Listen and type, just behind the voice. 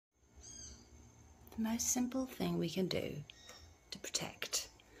The most simple thing we can do to protect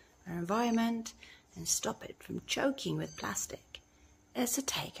our environment and stop it from choking with plastic is to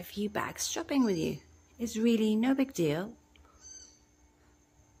take a few bags shopping with you. It's really no big deal,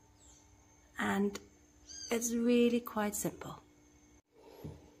 and it's really quite simple.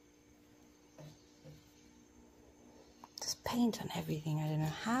 Just paint on everything. I don't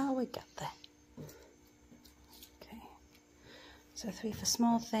know how we got there. Okay, so 3 for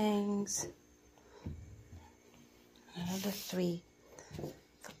small things, another 3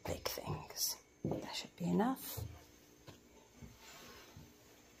 for big things. That should be enough.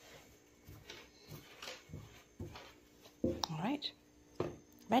 All right,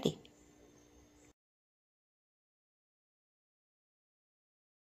 ready.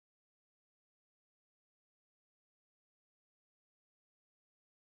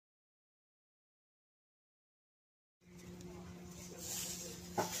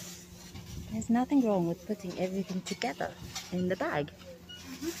 There's nothing wrong with putting everything together in the bag.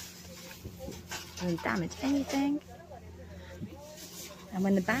 Doesn't damage anything. And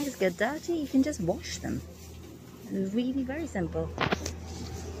when the bags get dirty, you can just wash them. It's really very simple.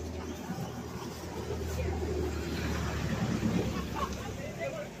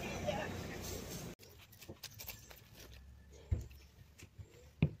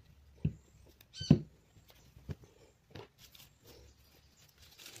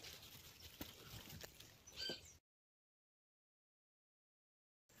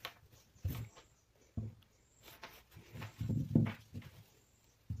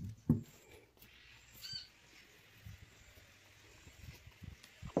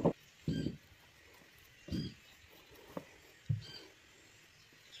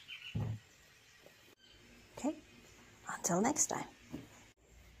 Okay, until next time.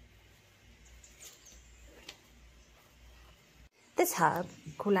 This herb,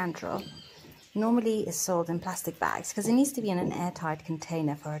 culantro, normally is sold in plastic bags because it needs to be in an airtight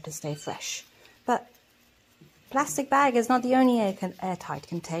container for it to stay fresh. But plastic bag is not the only airtight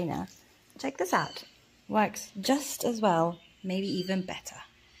container. Check this out. Works just as well, maybe even better.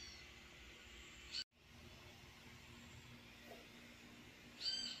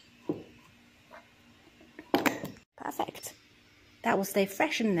 Perfect. That will stay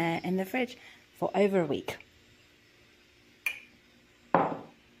fresh in there in the fridge for over a week.